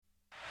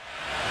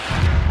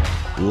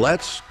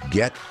Let's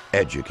get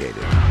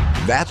educated.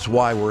 That's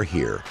why we're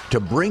here, to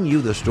bring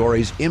you the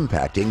stories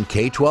impacting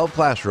K-12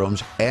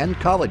 classrooms and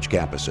college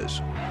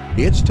campuses.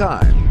 It's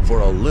time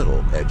for a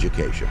little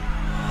education.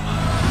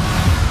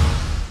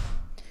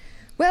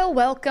 Well,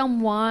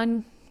 welcome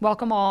one,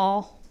 welcome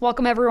all,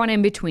 welcome everyone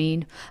in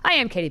between. I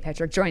am Katie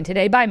Petrick, joined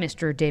today by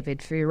Mr. David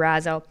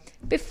Fiorazo.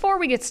 Before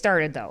we get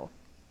started though,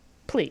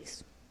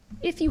 please,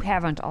 if you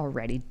haven't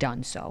already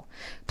done so,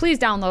 please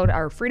download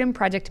our Freedom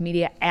Project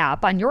Media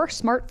app on your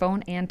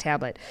smartphone and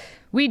tablet.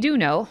 We do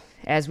know,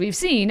 as we've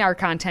seen, our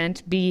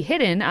content be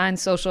hidden on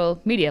social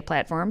media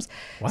platforms.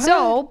 What?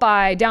 So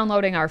by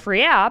downloading our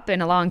free app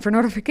and allowing for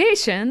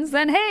notifications,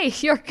 then hey,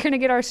 you're going to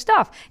get our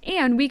stuff.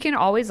 And we can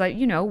always let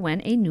you know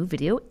when a new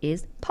video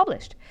is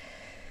published.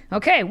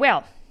 Okay,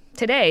 well,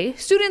 today,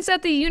 students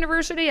at the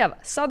University of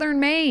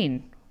Southern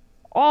Maine,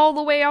 all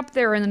the way up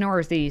there in the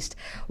Northeast,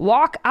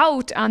 walk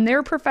out on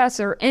their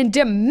professor and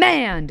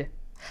demand,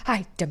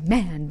 I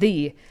demand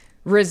thee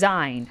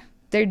resign.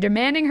 They're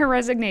demanding her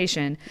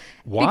resignation.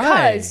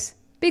 Why?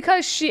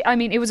 Because she,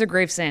 it was a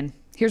grave sin.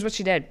 Here's what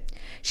she did.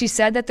 She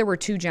said that there were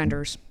two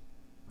genders.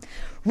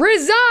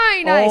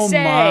 Resign, I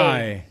say.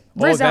 My.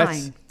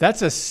 Resign.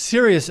 That's a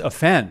serious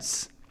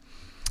offense.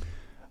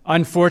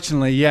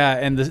 Unfortunately, yeah.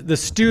 And the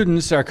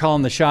students are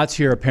calling the shots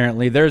here,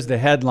 apparently. There's the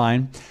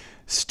headline.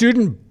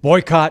 Students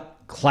boycott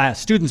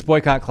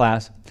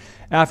class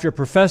after a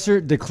professor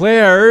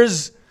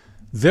declares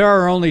there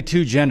are only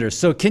two genders.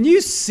 So can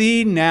you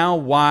see now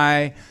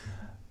why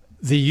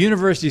the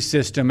university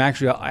system,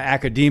 actually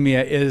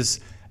academia,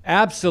 is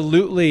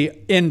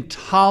absolutely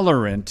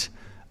intolerant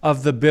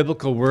of the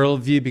biblical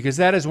worldview? Because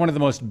that is one of the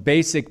most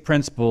basic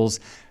principles.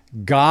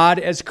 God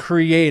as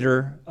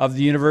creator of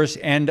the universe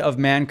and of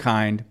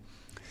mankind,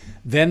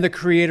 then the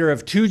creator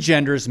of two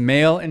genders,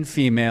 male and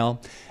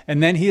female,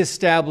 and then he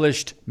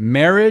established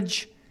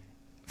marriage,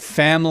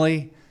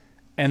 family,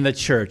 and the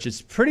church.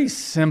 It's pretty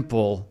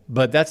simple,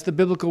 but that's the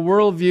biblical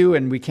worldview,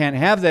 and we can't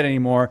have that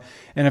anymore.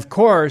 And of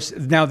course,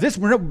 now this,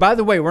 by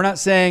the way, we're not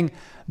saying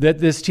that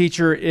this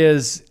teacher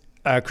is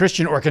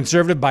Christian or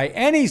conservative by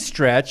any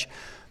stretch,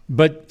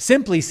 but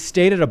simply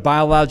stated a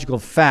biological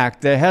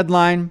fact. The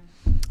headline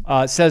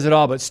says it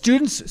all. But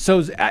students,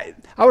 so I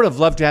would have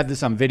loved to have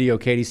this on video,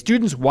 Katie.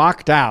 Students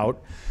walked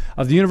out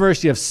of the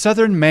University of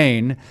Southern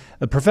Maine.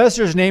 The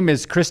professor's name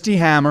is Christy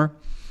Hammer,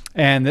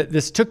 and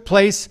this took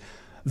place.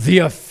 The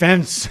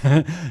offense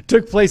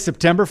took place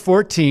September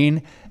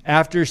 14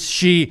 after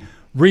she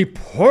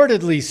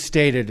reportedly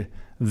stated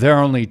there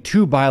are only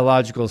two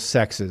biological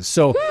sexes.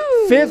 So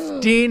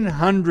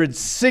 1,500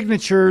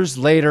 signatures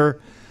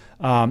later,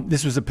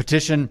 this was a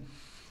petition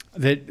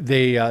that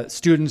the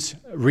students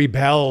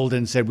rebelled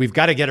and said, we've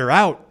got to get her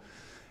out.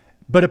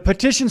 But a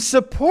petition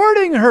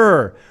supporting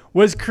her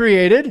was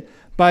created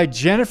by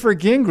Jennifer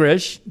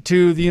Gingrich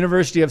to the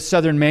University of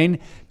Southern Maine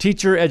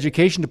Teacher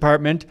Education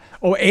Department.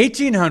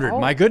 1,800.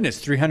 My goodness,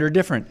 300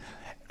 different.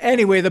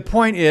 Anyway, the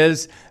point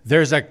is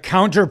there's a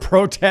counter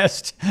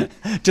protest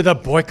to the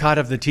boycott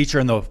of the teacher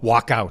and the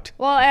walkout.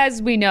 Well,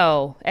 as we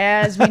know,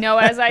 as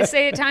I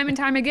say it time and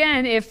time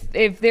again,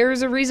 if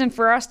there's a reason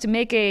for us to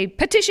make a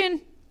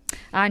petition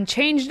on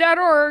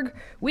change.org,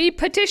 we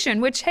petition,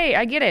 which, hey,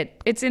 I get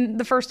it. It's in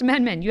the First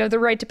Amendment. You have the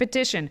right to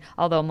petition,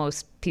 although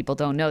most people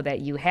don't know that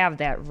you have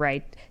that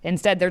right.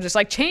 Instead, they're just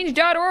like,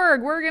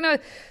 change.org, we're going to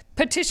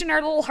petition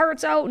our little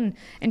hearts out and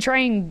try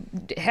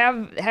and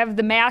have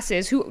the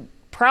masses who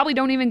probably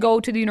don't even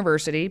go to the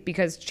university,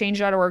 because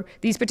change.org,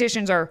 these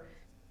petitions are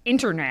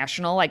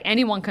international, like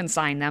anyone can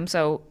sign them.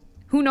 So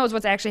who knows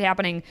what's actually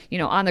happening,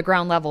 on the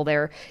ground level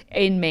there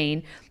in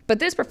Maine. But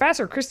this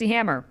professor, Christy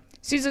Hammer,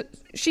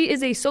 she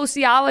is a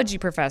sociology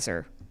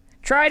professor,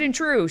 tried and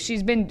true.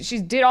 She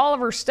did all of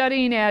her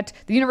studying at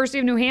the University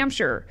of New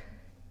Hampshire.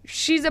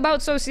 She's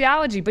about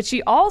sociology, but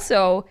she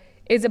also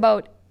is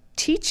about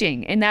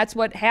teaching, and that's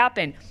what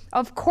happened.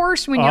 Of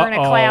course, when you're in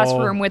a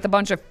classroom with a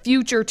bunch of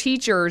future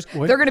teachers,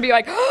 they're going to be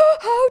like, oh,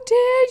 how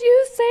did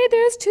you say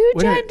there's two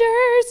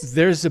genders?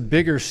 There's a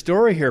bigger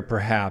story here,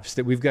 perhaps,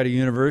 that we've got a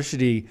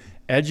university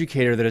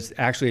educator that has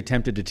actually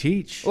attempted to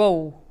teach.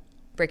 Whoa.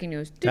 Breaking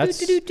news.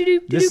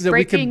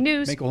 Breaking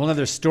news. Make a whole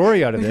other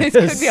story out of this.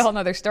 This could be a whole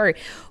other story.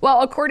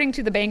 Well, according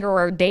to the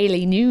Bangor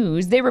Daily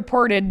News, they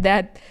reported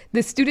that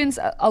the students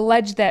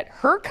alleged that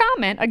her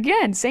comment,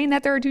 again, saying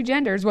that there are two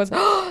genders, was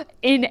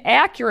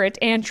inaccurate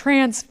and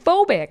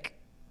transphobic.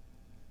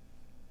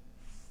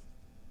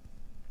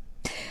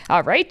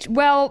 All right.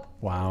 Well,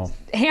 wow.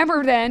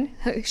 Hammer then,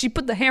 she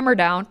put the hammer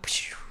down.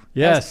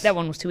 Yes. That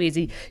one was too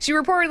easy. She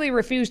reportedly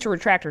refused to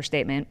retract her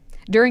statement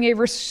during a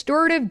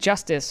restorative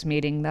justice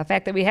meeting. The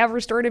fact that we have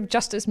restorative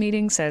justice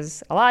meetings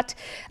says a lot.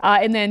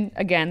 And then,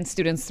 again,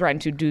 students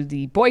threatened to do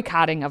the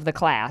boycotting of the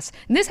class.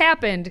 And this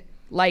happened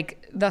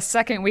like the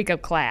second week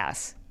of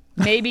class.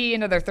 Maybe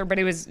another third, but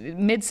it was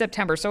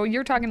mid-September. So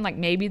you're talking like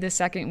maybe the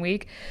second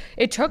week.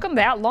 It took them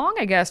that long,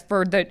 I guess,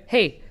 for the,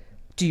 hey,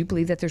 do you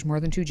believe that there's more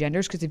than two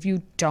genders? Because if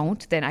you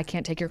don't, then I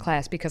can't take your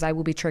class because I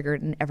will be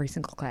triggered in every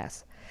single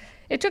class.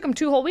 It took them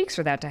 2 whole weeks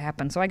for that to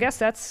happen. So I guess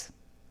that's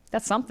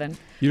That's something.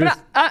 You But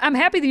I'm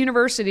happy the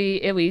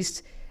university, at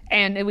least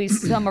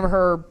some of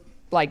her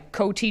like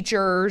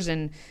co-teachers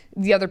and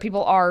the other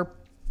people are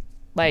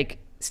like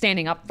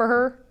standing up for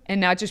her and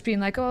not just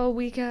being like, oh,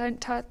 we can't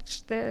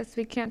touch this,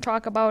 we can't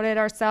talk about it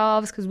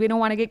ourselves because we don't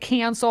want to get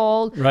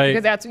canceled. Right.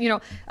 Because that's,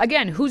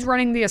 again, who's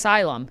running the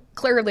asylum?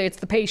 Clearly it's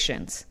the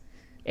patients,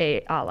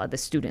 a la the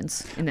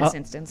students in this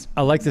instance.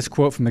 I like this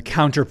quote from the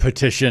counter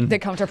petition. The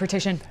counter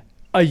petition.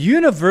 A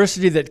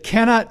university that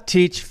cannot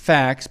teach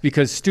facts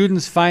because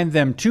students find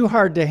them too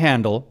hard to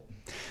handle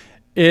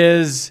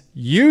is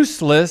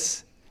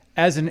useless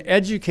as an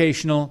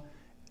educational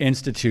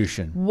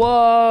institution.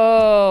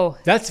 Whoa.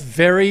 That's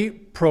very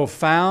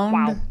profound.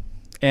 Wow.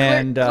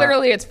 And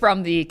clearly it's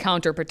from the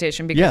counter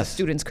petition because Yes.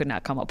 students could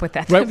not come up with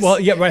that. Right, well,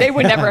 yeah, right. They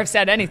would never have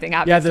said anything,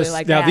 obviously,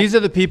 like now that. these are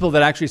the people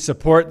that actually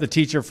support the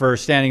teacher for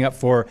standing up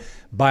for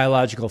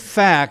biological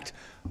fact.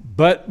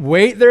 But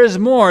wait, there's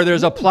more.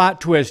 There's a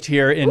plot twist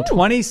here. In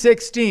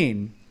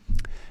 2016,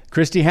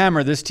 Christy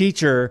Hammer, this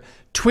teacher,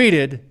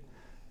 tweeted,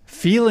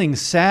 "Feeling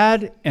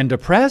sad and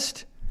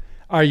depressed?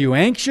 Are you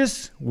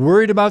anxious,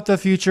 worried about the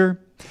future?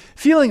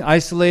 Feeling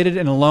isolated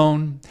and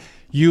alone?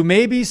 You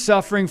may be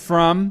suffering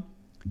from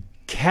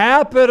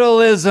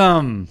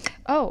capitalism."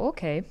 Oh,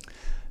 okay.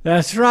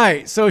 That's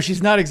right. So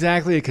she's not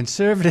exactly a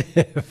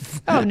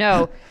conservative. Oh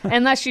no,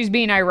 unless she's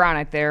being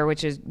ironic there,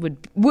 which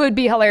would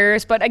be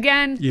hilarious. But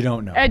again, You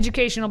don't know.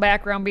 Educational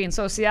background being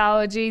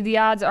sociology, the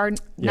odds are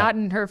not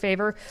in her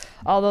favor,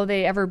 although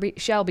they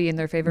shall be in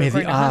their favor. May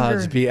the according to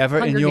odds be ever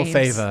in Hunger your Games.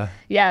 favor.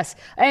 Yes,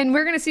 and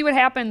we're gonna see what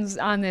happens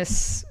on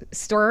this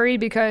story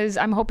because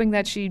I'm hoping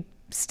that she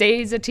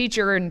stays a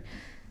teacher and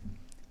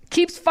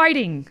keeps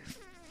fighting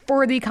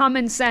for the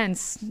common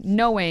sense,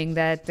 knowing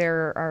that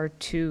there are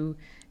two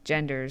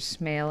genders,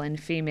 male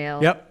and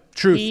female. Yep,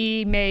 truth.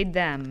 He made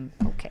them.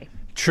 Okay.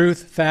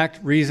 Truth, fact,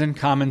 reason,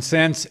 common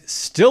sense.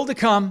 Still to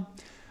come,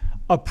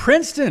 a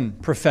Princeton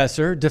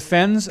professor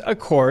defends a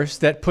course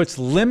that puts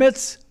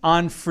limits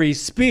on free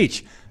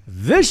speech.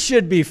 This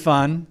should be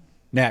fun.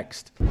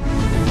 Next.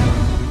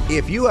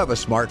 If you have a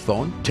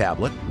smartphone,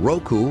 tablet,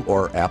 Roku,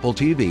 or Apple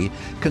TV,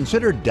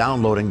 consider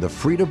downloading the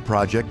Freedom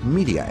Project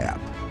Media app.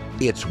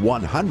 It's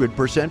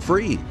 100%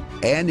 free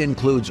and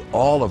includes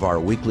all of our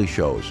weekly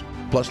shows,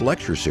 plus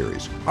lecture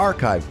series,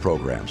 archive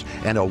programs,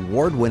 and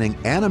award-winning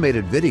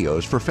animated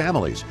videos for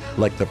families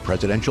like the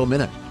Presidential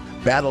Minute,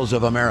 Battles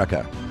of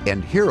America,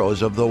 and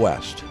Heroes of the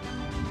West.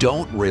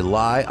 Don't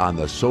rely on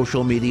the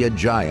social media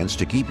giants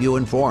to keep you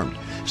informed.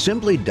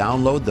 Simply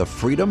download the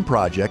Freedom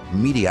Project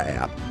Media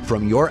app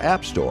from your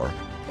app store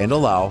and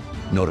allow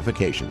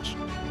notifications.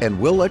 And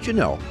we'll let you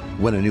know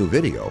when a new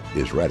video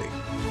is ready.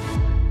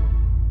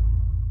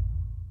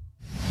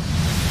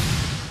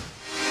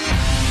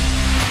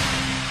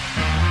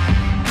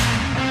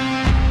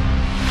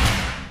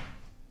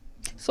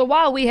 So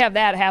while we have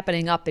that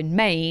happening up in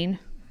Maine,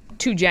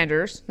 two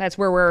genders, that's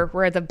where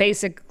we're at the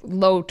basic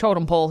low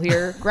totem pole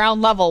here,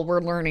 ground level,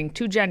 we're learning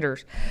two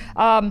genders.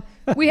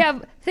 We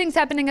have things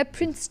happening at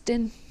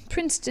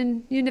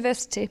Princeton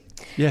University.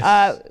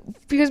 Yes.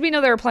 Because we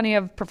know there are plenty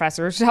of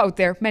professors out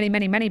there,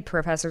 many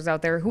professors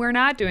out there who are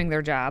not doing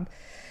their job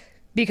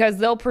because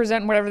they'll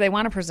present whatever they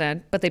want to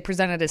present, but they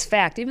present it as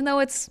fact, even though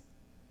it's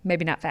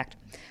maybe not fact.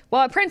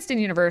 Well, at Princeton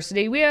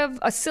University, we have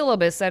a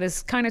syllabus that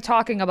is kind of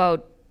talking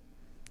about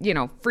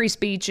free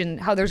speech and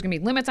how there's going to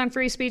be limits on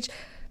free speech.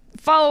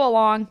 Follow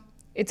along.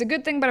 It's a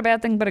good thing, but a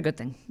bad thing, but a good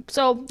thing.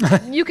 So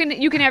you can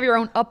have your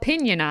own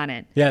opinion on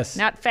it. Yes.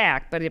 Not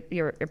fact, but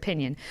your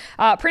opinion.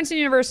 Princeton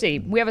University,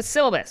 we have a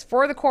syllabus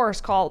for the course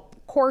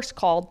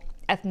called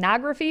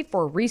Ethnography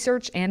for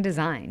Research and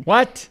Design.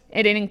 What?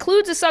 And it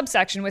includes a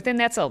subsection within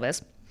that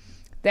syllabus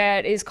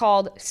that is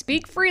called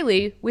Speak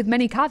Freely with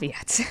Many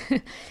Caveats.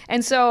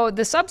 And so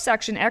the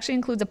subsection actually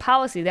includes a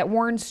policy that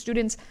warns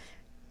students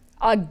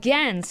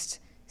against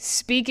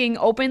speaking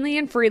openly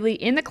and freely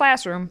in the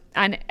classroom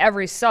on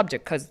every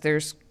subject because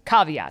there's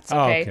caveats,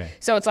 okay? Okay.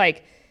 So it's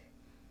like,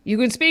 you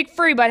can speak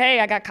free, but hey,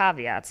 I got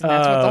caveats. And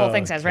that's what the whole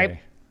thing says, right?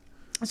 Okay.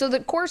 So the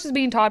course is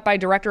being taught by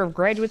Director of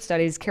Graduate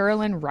Studies,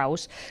 Carolyn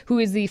Rouse, who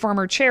is the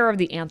former chair of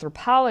the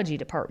Anthropology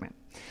Department.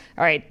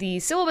 All right, the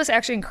syllabus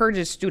actually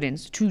encourages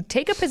students to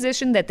take a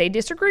position that they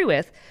disagree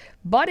with,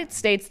 but it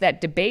states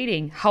that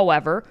debating,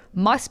 however,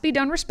 must be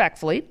done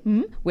respectfully,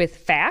 with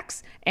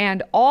facts,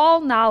 and all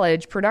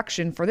knowledge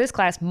production for this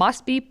class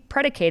must be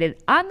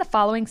predicated on the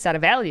following set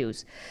of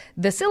values.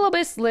 The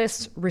syllabus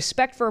lists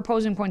respect for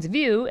opposing points of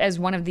view as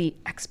one of the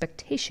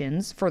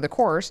expectations for the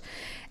course,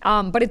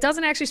 but it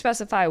doesn't actually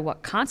specify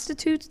what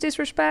constitutes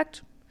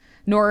disrespect,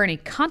 nor any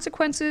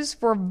consequences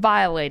for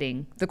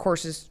violating the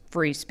course's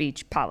free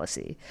speech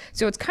policy.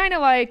 So it's kind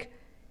of like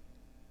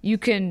you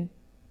can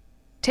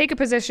take a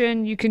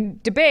position, you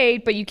can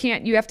debate, but you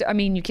can't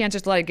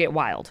just let it get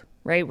wild,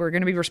 right? We're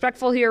going to be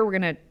respectful here. We're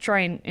going to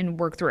try and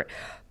work through it.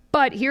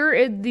 But here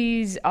are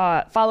these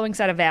following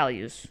set of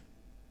values,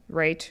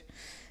 right?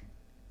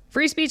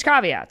 Free speech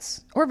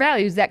caveats or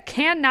values that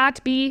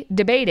cannot be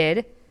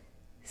debated,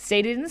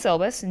 stated in the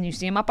syllabus, and you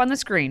see them up on the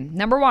screen.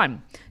 Number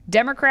one,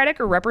 democratic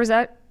or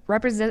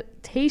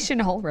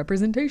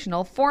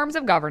representational forms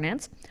of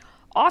governance,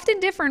 often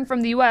different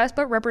from the U.S.,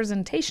 but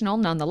representational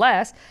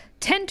nonetheless,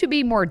 tend to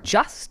be more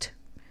just,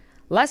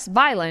 less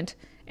violent,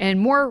 and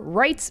more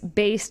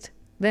rights-based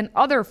than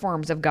other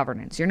forms of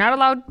governance. You're not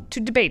allowed to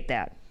debate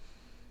that.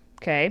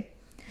 Okay?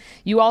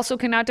 You also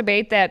cannot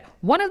debate that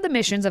one of the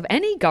missions of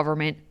any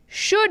government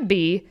should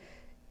be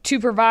to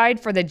provide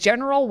for the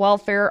general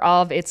welfare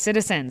of its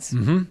citizens.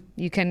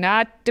 You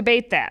cannot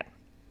debate that.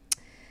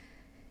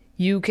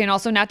 You can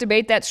also not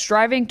debate that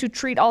striving to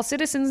treat all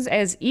citizens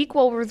as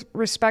equal with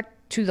respect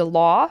to the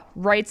law,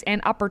 rights,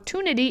 and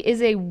opportunity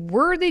is a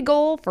worthy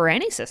goal for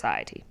any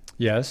society.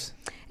 Yes.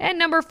 And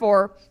number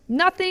 4,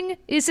 nothing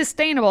is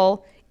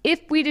sustainable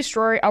if we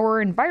destroy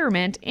our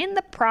environment in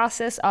the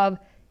process of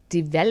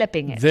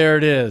developing it. There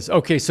it is.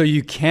 Okay, so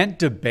you can't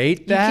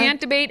debate that? You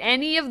can't debate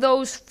any of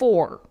those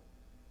 4.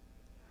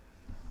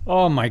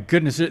 Oh my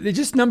goodness.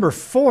 Just number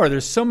 4,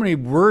 there's so many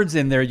words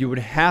in there you would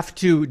have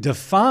to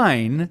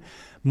define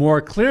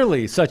more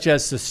clearly, such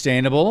as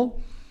sustainable.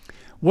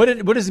 What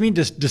does it mean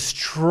to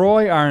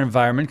destroy our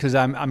environment? Because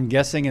I'm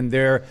guessing in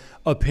their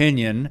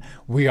opinion,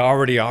 we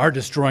already are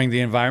destroying the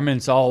environment.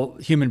 It's all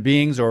human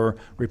beings or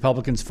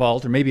Republicans'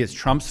 fault, or maybe it's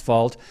Trump's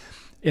fault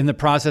in the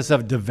process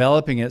of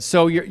developing it.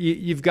 So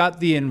you've got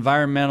the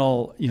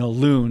environmental,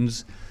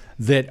 loons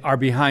that are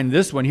behind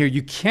this one here.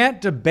 You can't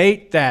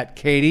debate that,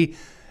 Katie.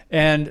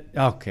 And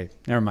okay,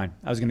 never mind.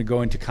 I was going to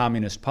go into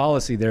communist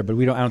policy there, but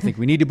I don't think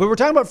we need to. But we're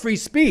talking about free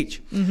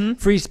speech.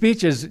 Free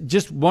speech is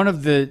just one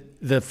of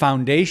the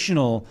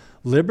foundational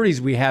liberties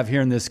we have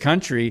here in this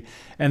country.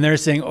 And they're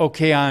saying,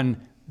 okay,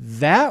 on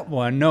that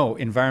one, no,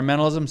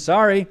 environmentalism,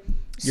 sorry.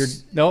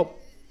 Nope.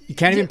 You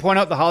can't even point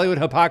out the Hollywood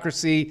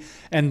hypocrisy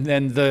and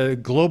then the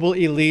global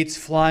elites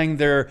flying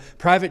their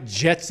private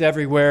jets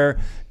everywhere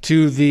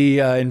to the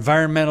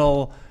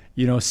environmental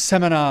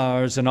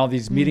seminars and all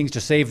these meetings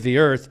to save the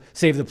earth,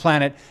 save the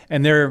planet,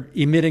 and they're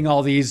emitting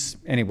all these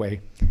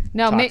anyway.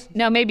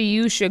 Now maybe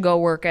you should go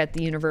work at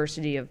the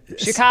University of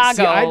Chicago.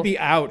 See, I'd be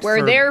out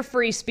where their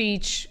free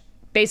speech,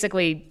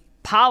 basically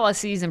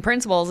policies and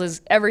principles,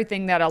 is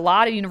everything that a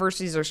lot of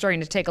universities are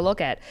starting to take a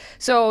look at.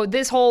 So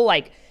this whole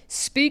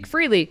speak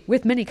freely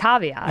with many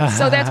caveats.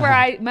 So that's where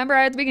I remember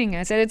at the beginning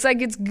I said it's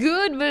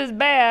good but it's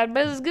bad,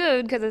 but it's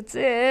good because it's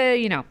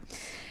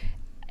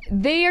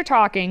They are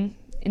talking.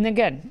 And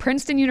again,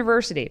 Princeton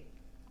University,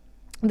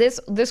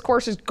 this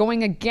course is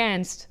going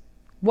against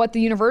what the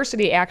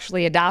university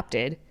actually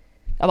adopted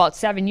about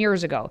 7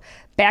 years ago.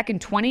 Back in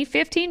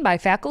 2015, by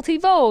faculty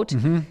vote,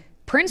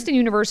 Princeton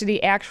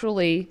University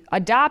actually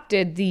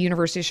adopted the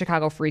University of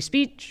Chicago free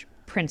speech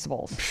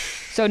principles.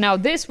 So now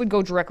this would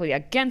go directly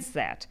against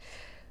that.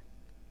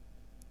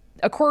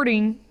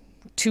 According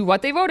to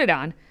what they voted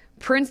on,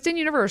 Princeton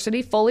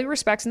University fully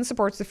respects and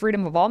supports the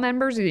freedom of all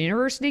members of the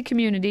university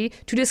community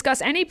to discuss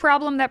any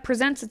problem that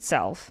presents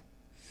itself.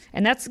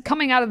 And that's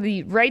coming out of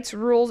the Rights,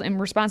 Rules, and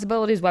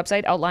Responsibilities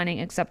website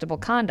outlining acceptable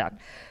conduct.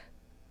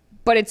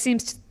 But it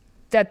seems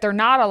that they're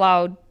not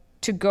allowed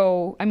to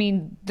go. I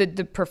mean,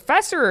 the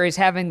professor is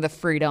having the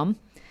freedom,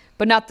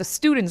 but not the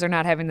students are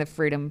not having the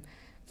freedom.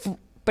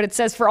 But it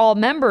says for all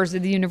members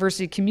of the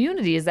university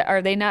community.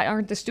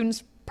 Aren't the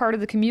students part of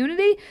the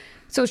community?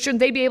 So shouldn't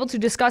they be able to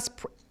discuss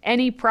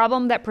any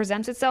problem that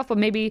presents itself? But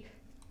maybe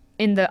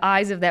in the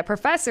eyes of that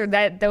professor,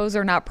 that those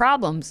are not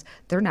problems.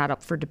 They're not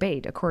up for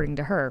debate, according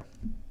to her.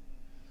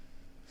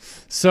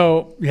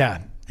 So,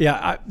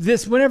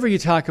 this, whenever you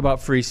talk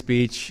about free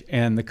speech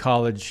and the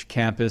college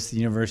campus, the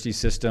university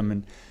system,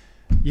 and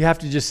you have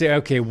to just say,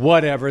 okay,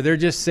 whatever. They're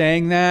just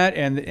saying that.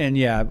 And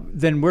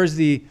then where's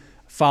the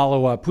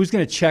follow-up? Who's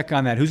going to check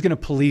on that? Who's going to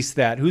police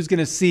that? Who's going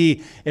to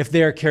see if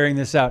they're carrying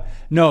this out?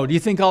 No. Do you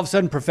think all of a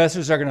sudden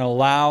professors are going to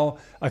allow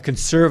a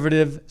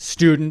conservative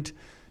student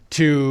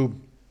to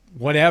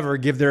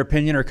give their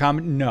opinion or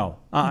comment? No.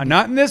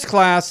 Not in this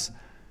class.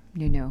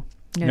 No.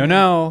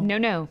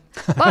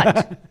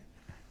 But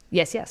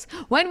yes.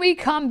 When we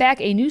come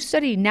back, a new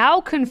study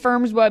now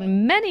confirms what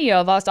many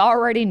of us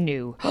already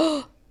knew.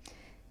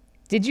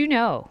 Did you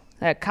know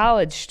that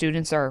college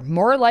students are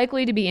more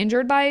likely to be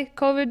injured by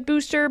COVID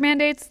booster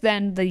mandates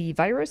than the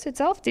virus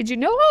itself? Did you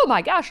know? Oh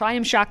my gosh, I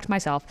am shocked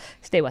myself.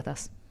 Stay with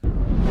us.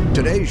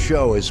 Today's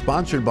show is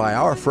sponsored by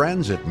our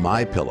friends at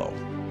MyPillow.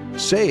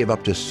 Save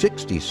up to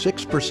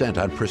 66%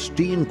 on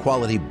pristine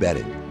quality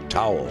bedding,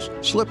 towels,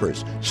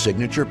 slippers,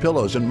 signature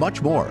pillows, and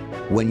much more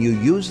when you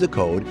use the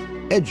code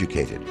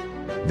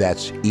EDUCATED.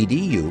 That's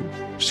EDUCATED.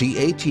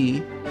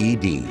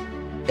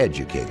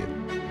 Educated.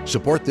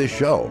 Support this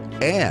show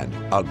and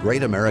a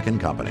great American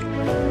company.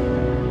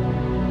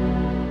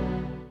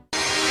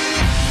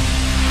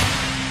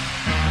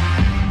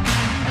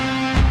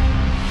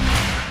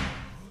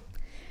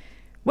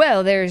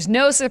 Well, there's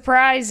no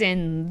surprise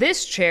in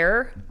this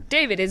chair.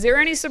 David, is there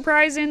any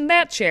surprise in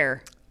that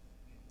chair?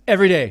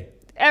 Every day.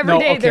 Every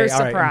day there's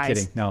surprise. Right, I'm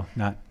kidding. No,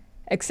 not.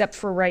 Except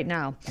for right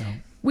now. No.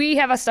 We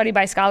have a study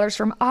by scholars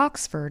from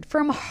Oxford,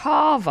 from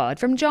Harvard,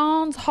 from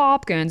Johns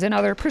Hopkins, and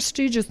other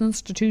prestigious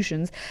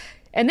institutions.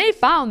 And they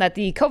found that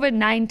the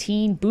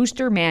COVID-19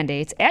 booster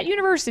mandates at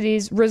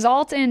universities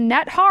result in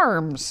net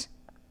harms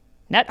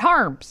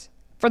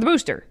for the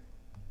booster.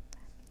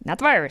 Not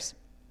the virus,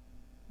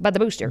 but the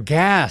booster.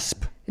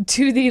 Gasp.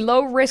 To the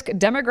low-risk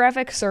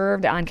demographic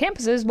served on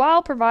campuses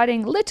while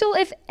providing little,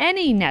 if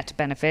any, net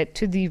benefit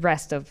to the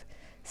rest of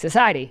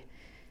society.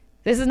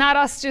 This is not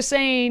us just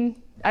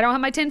saying, I don't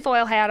have my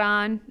tinfoil hat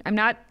on.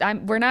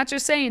 We're not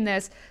just saying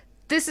this.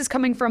 This is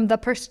coming from the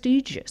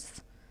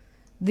prestigious,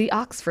 the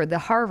Oxford, the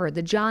Harvard,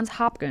 the Johns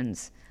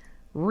Hopkins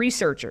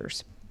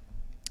researchers.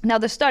 Now,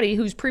 the study,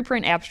 whose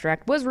preprint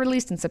abstract was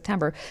released in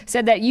September,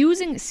 said that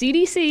using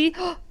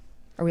CDC...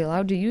 Are we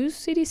allowed to use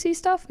CDC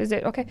stuff? Is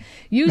it okay?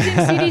 Using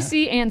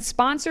CDC and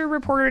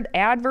sponsor-reported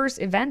adverse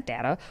event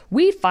data,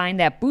 we find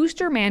that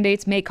booster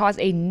mandates may cause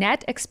a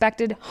net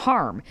expected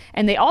harm.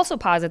 And they also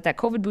posit that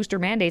COVID booster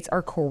mandates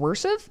are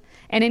coercive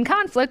and in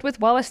conflict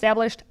with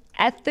well-established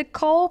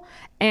ethical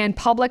and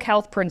public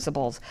health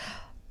principles.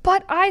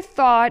 But I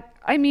thought,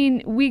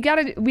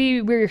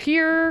 we're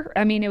here.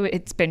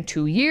 It's been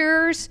 2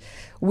 years.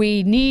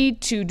 We need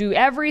to do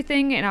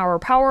everything in our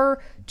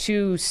power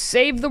to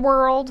save the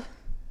world.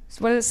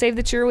 What is it? Save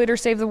the cheerleader,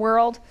 save the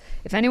world.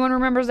 If anyone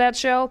remembers that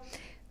show,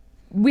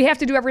 we have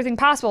to do everything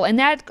possible. And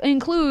that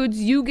includes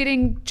you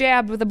getting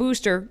jabbed with a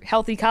booster,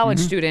 healthy college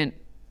student,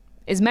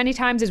 as many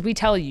times as we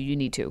tell you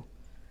need to.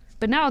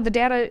 But now the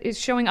data is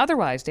showing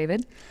otherwise,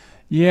 David.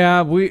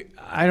 Yeah,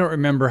 I don't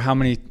remember how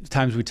many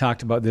times we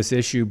talked about this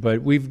issue,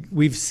 but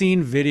we've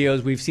seen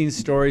videos, we've seen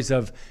stories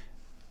of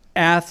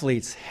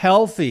athletes,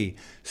 healthy,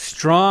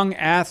 strong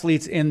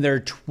athletes in their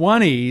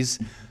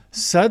 20s,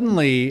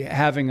 suddenly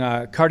having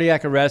a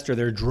cardiac arrest, or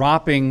they're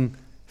dropping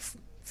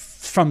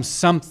from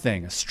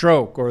something, a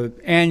stroke or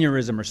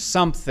aneurysm or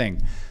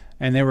something,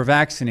 and they were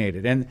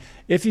vaccinated. And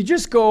if you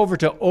just go over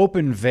to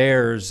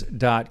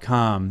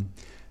openvaers.com,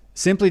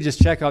 simply just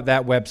check out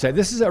that website.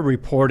 This is a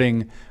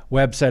reporting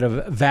website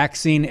of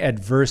vaccine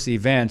adverse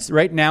events.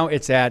 Right now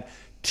it's at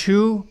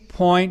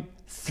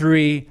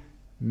 2.3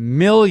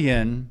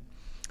 million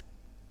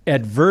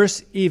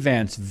adverse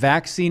events,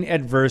 vaccine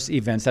adverse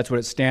events. That's what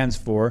it stands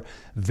for.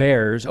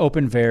 VAERS,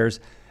 Open VAERS.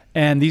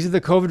 And these are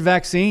the COVID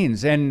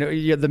vaccines. And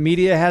the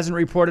media hasn't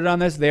reported on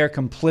this. They are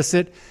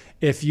complicit.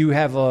 If you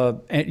have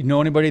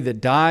know anybody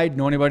that died,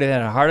 know anybody that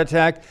had a heart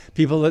attack,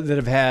 people that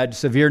have had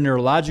severe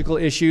neurological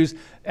issues,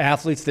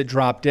 athletes that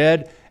dropped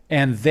dead,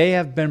 and they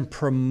have been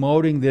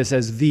promoting this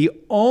as the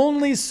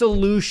only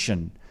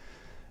solution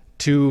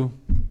to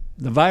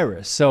the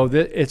virus. So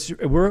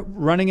we're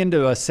running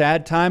into a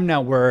sad time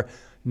now where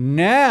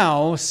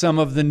now some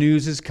of the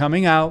news is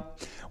coming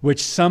out,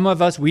 which some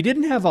of us, we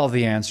didn't have all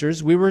the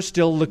answers. We were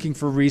still looking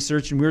for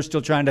research, and we were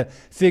still trying to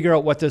figure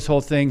out what this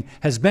whole thing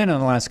has been in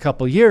the last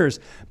couple of years.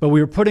 But we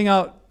were putting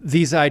out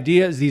these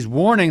ideas, these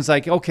warnings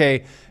like,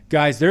 okay,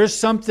 guys, there's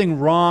something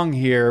wrong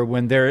here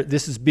when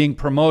this is being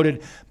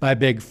promoted by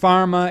Big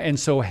Pharma and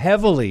so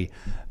heavily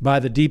by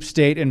the deep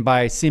state and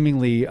by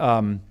seemingly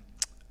a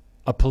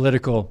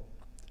political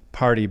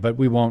party, but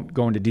we won't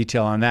go into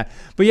detail on that.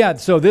 But yeah,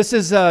 so this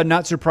is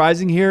not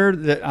surprising here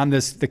that on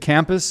the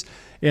campus,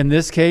 in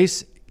this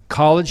case,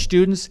 college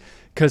students,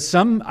 because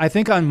I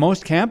think on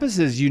most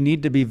campuses you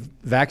need to be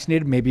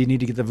vaccinated. Maybe you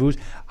need to get the boost.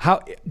 How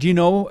do you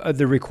know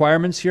the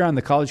requirements here on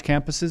the college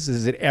campuses?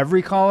 Is it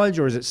every college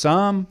or is it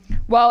some?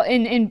 Well,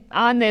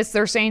 on this,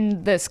 they're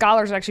saying the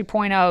scholars actually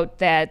point out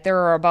that there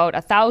are about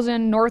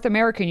 1,000 North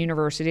American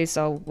universities.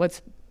 So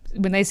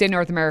when they say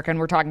North American,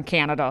 we're talking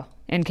Canada.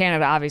 And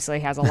Canada obviously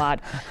has a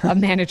lot of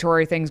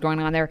mandatory things going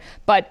on there.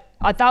 But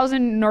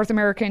 1,000 North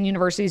American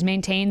universities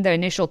maintain the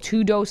initial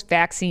 2-dose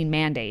vaccine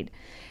mandate.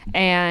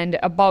 And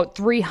about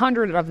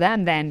 300 of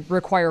them then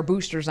require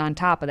boosters on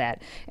top of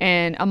that.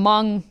 And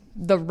among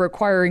the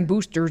requiring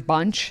boosters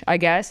bunch, I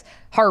guess,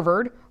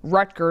 Harvard,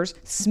 Rutgers,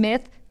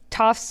 Smith,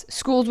 Tufts,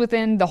 schools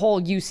within the whole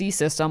UC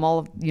system, all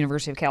of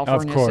University of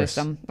California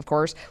system, of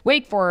course,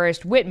 Wake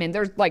Forest, Whitman,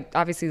 there's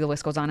obviously the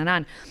list goes on and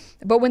on.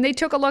 But when they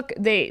took a look,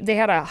 they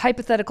had a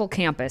hypothetical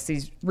campus,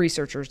 these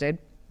researchers did,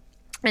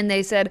 and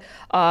they said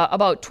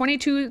about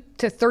 22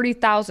 to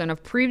 30,000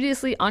 of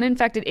previously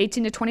uninfected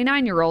 18 to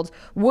 29-year-olds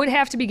would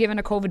have to be given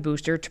a COVID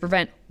booster to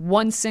prevent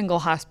one single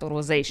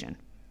hospitalization,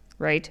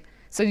 right?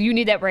 So you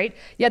need that, right?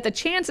 Yet the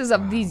chances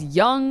of these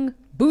young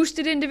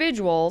boosted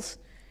individuals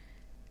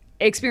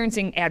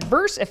experiencing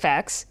adverse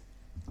effects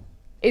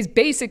is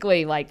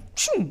basically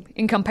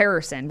in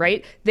comparison,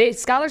 right? The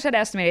scholars had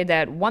estimated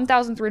that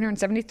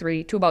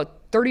 1,373 to about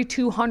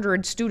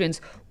 3,200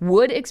 students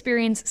would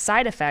experience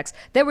side effects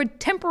that would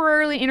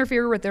temporarily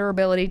interfere with their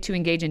ability to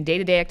engage in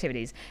day-to-day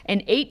activities.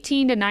 And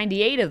 18 to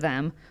 98 of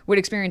them would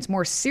experience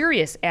more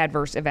serious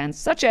adverse events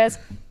such as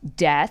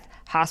death,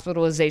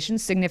 hospitalization,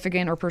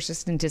 significant or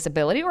persistent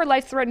disability, or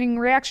life-threatening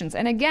reactions.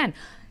 And again,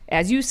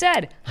 as you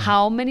said,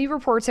 how many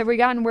reports have we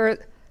gotten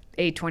where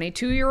a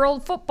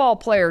 22-year-old football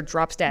player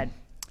drops dead?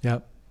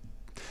 Yep.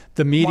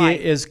 The media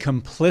is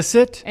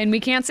complicit. And we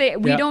can't say,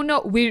 we don't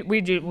know.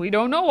 We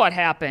don't know what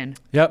happened.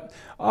 Yep.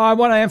 I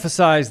want to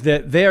emphasize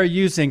that they are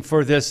using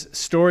for this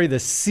story the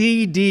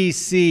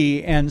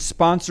CDC and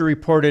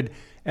sponsor-reported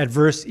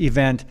adverse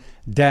event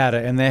data.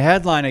 And the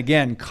headline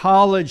again,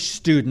 college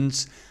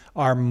students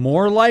are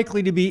more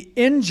likely to be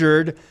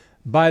injured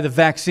by the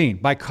vaccine,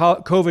 by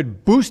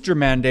COVID booster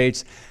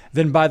mandates,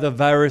 than by the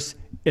virus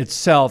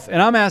itself.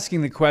 And I'm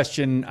asking the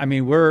question, I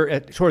mean, we're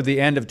toward the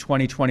end of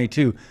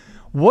 2022.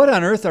 What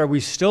on earth are we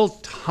still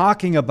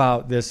talking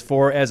about this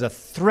for as a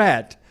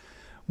threat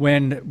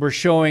when we're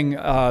showing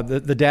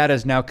the data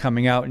is now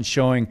coming out and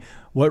showing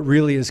what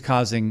really is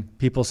causing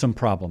people some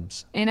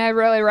problems? And I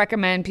really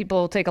recommend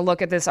people take a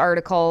look at this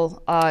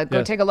article.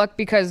 Go take a look,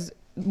 because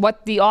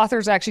what the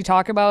authors actually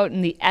talk about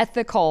and the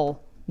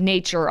ethical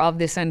nature of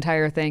this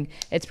entire thing,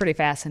 it's pretty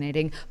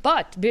fascinating.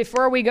 But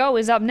before we go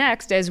is up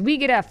next as we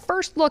get a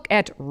first look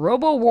at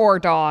Robo War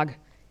Dog.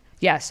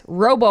 Yes,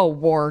 Robo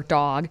War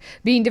Dog,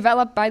 being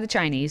developed by the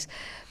Chinese.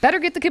 Better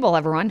get the kibble,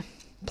 everyone.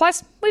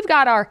 Plus, we've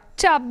got our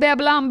top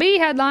Babylon Bee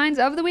headlines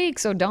of the week,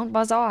 so don't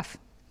buzz off.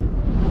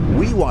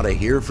 We want to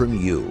hear from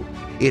you.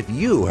 If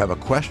you have a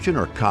question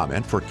or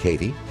comment for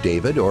Katie,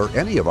 David, or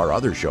any of our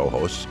other show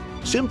hosts,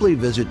 simply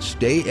visit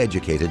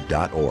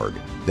stayeducated.org.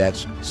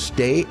 That's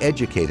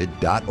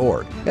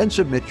stayeducated.org and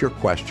submit your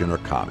question or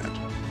comment.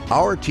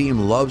 Our team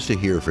loves to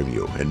hear from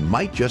you and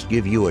might just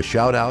give you a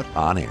shout out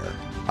on air.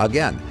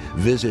 Again,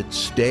 visit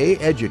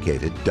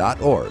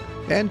stayeducated.org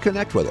and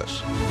connect with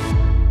us.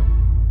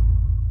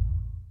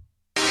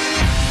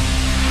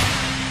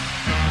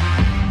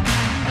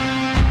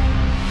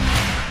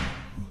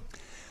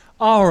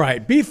 All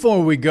right,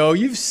 before we go,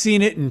 you've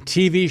seen it in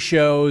TV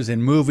shows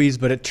and movies,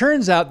 but it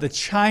turns out the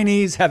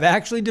Chinese have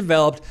actually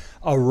developed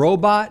a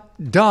robot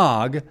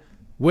dog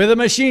with a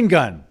machine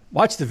gun.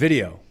 Watch the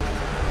video.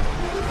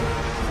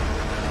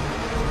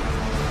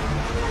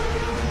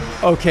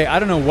 Okay, I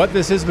don't know what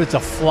this is, but it's a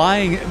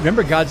flying...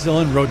 Remember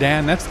Godzilla and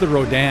Rodan? That's the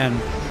Rodan.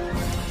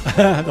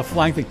 The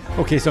flying thing.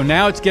 Okay, so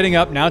now it's getting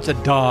up. Now it's a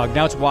dog.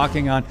 Now it's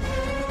walking on...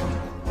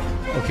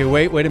 Okay,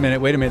 wait a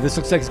minute. This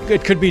looks like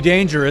it could be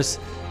dangerous.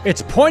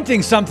 It's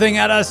pointing something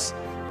at us.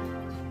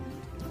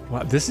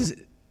 Wow, this is...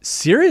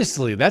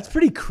 Seriously, that's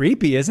pretty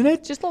creepy, isn't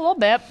it? Just a little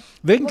bit.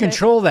 They can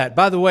control that.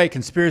 By the way,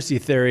 conspiracy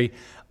theory,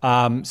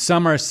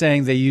 some are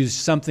saying they used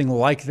something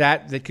like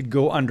that could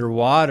go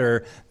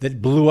underwater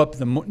that blew up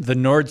the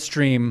Nord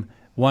Stream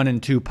 1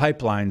 and 2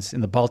 pipelines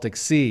in the Baltic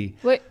Sea.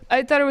 Wait,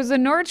 I thought it was the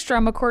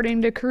Nordstrom,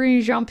 according to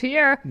Corinne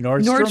Jean-Pierre.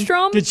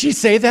 Nordstrom? Did she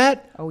say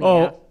that? Oh,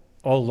 yeah.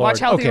 Oh, Lord. Watch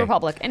Healthy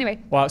Republic.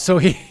 Anyway. Wow, so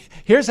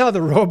here's how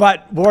the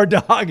robot war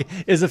dog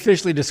is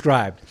officially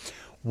described.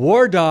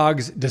 War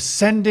dogs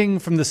descending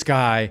from the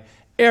sky,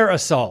 air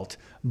assault,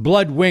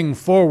 blood wing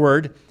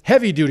forward,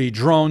 heavy-duty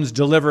drones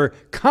deliver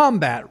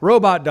combat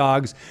robot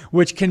dogs,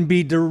 which can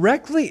be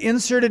directly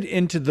inserted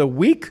into the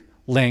weak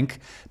link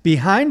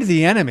behind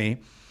the enemy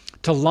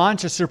to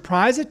launch a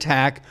surprise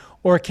attack,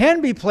 or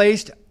can be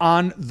placed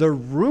on the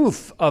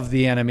roof of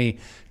the enemy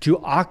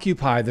to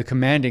occupy the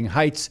commanding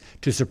heights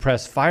to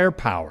suppress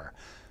firepower.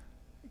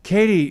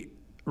 Katie,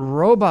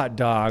 robot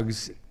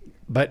dogs,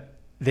 but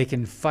they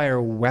can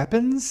fire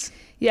weapons?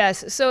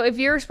 Yes. So if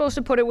you're supposed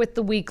to put it with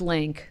the weak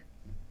link,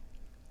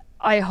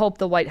 I hope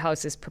the White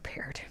House is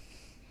prepared.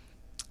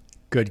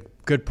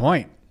 Good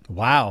point.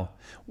 Wow.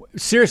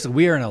 Seriously,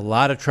 we are in a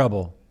lot of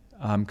trouble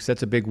because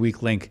that's a big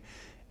weak link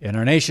in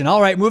our nation.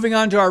 All right, moving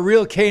on to our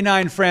real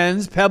canine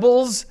friends.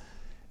 Pebbles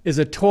is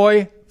a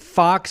toy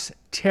fox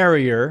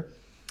terrier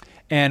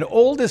and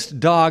oldest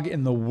dog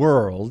in the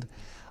world.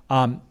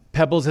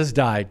 Pebbles has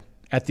died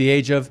at the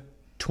age of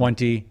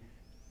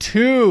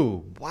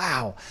 22.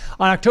 Wow.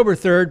 On October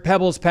 3rd,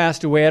 Pebbles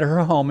passed away at her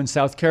home in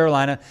South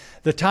Carolina.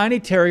 The tiny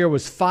terrier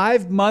was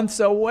 5 months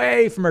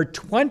away from her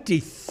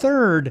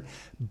 23rd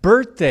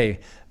birthday.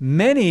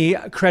 Many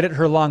credit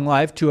her long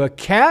life to a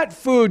cat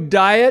food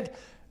diet.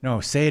 No,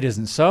 say it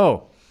isn't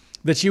so.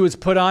 That she was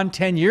put on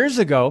 10 years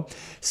ago,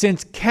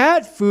 since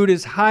cat food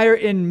is higher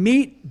in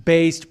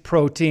meat-based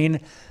protein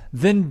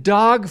than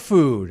dog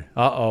food.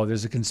 Uh-oh,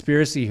 there's a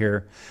conspiracy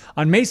here.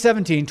 On May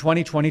 17,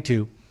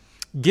 2022,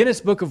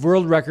 Guinness Book of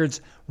World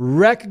Records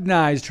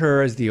recognized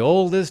her as the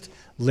oldest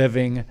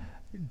living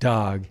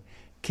dog.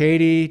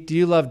 Katie, do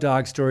you love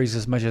dog stories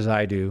as much as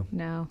I do?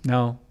 No.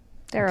 No?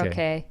 They're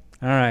okay.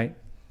 All right.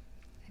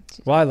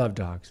 Well, I love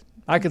dogs.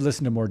 I could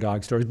listen to more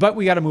dog stories, but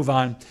we got to move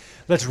on.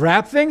 Let's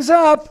wrap things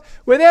up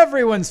with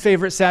everyone's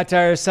favorite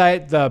satire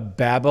site, the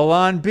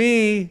Babylon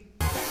Bee.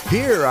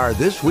 Here are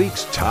this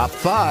week's top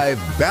 5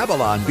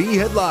 Babylon Bee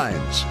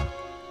headlines.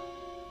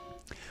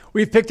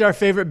 We've picked our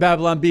favorite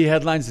Babylon Bee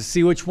headlines to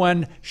see which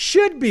one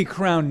should be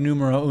crowned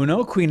numero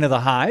uno, Queen of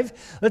the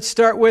Hive. Let's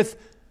start with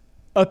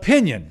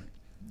opinion.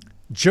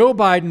 Joe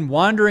Biden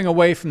wandering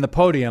away from the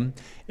podium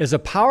is a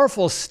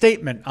powerful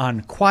statement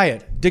on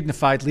quiet,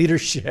 dignified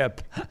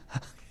leadership.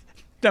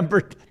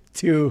 Number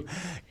 2,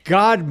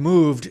 God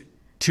moved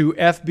to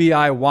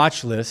FBI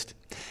watch list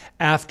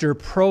after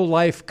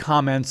pro-life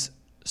comments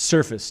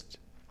surfaced.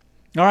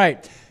 All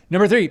right.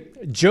 Number 3,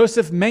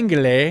 Joseph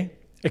Mengele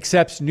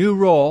accepts new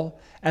role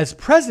as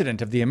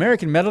president of the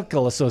American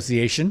Medical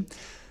Association.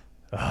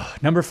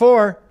 Number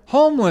 4,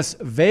 homeless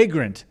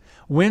vagrant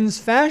wins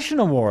Fashion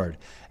Award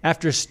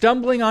after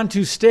stumbling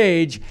onto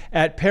stage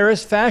at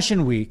Paris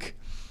Fashion Week.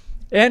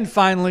 And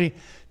finally,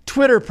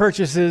 Twitter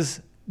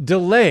purchases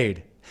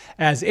delayed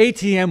as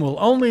ATM will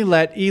only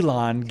let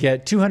Elon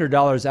get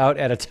 $200 out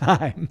at a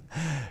time.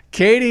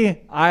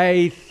 Katie,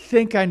 I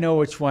think I know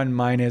which one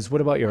mine is.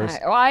 What about yours?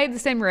 Well, I had the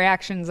same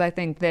reactions, I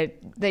think,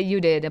 that you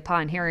did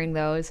upon hearing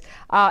those.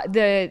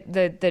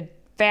 The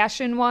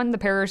fashion one, the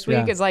Paris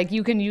Week, is like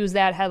you can use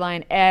that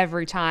headline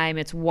every time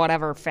it's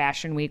whatever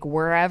Fashion Week,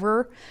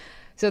 wherever.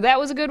 So that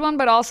was a good one,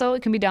 but also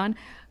it can be done.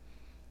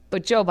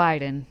 But Joe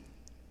Biden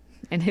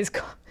and his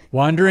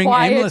wandering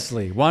quiet,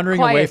 aimlessly,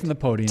 wandering away from the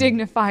podium.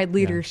 Dignified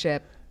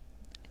leadership.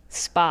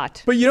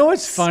 Spot. But you know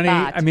what's funny?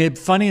 Spot. I mean,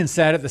 funny and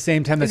sad at the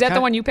same time. Is that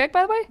the one you picked,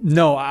 by the way?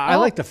 No, I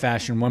like the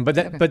fashion one,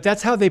 but but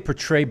that's how they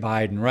portray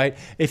Biden, right?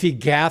 If he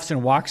gaffes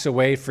and walks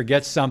away,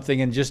 forgets something,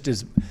 and just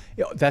is,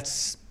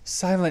 that's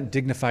silent,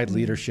 dignified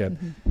leadership.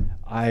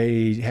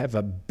 I have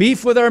a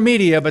beef with our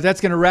media, but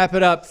that's going to wrap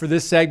it up for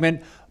this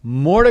segment.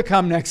 More to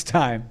come next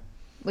time.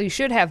 Well, you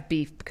should have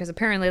beef because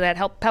apparently that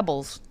helped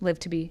Pebbles live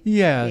to be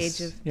the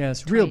age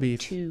of real beef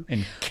 22.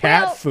 and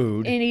cat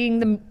food. And eating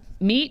the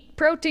meat,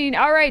 protein.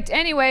 All right.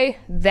 Anyway,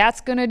 that's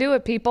going to do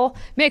it, people.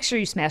 Make sure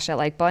you smash that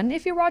like button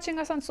if you're watching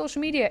us on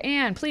social media.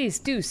 And please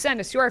do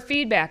send us your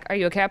feedback. Are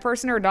you a cat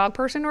person or a dog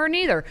person or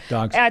neither?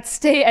 Dogs. At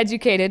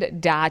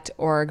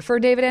stayeducated.org. For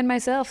David and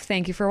myself,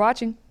 thank you for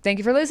watching. Thank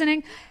you for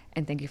listening.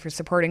 And thank you for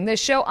supporting this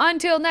show.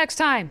 Until next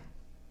time,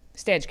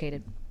 stay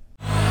educated.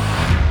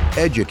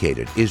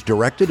 Educated is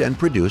directed and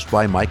produced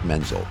by Mike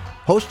Menzel.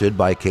 Hosted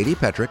by Katie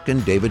Petrick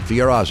and David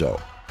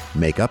Fiorazzo.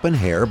 Makeup and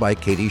hair by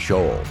Katie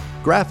Scholl.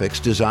 Graphics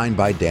designed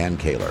by Dan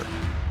Kaler.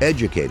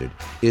 Educated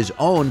is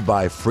owned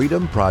by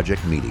Freedom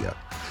Project Media.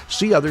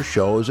 See other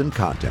shows and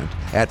content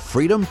at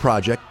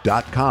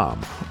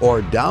freedomproject.com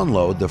or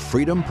download the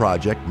Freedom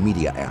Project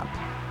Media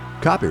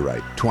app.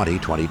 Copyright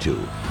 2022.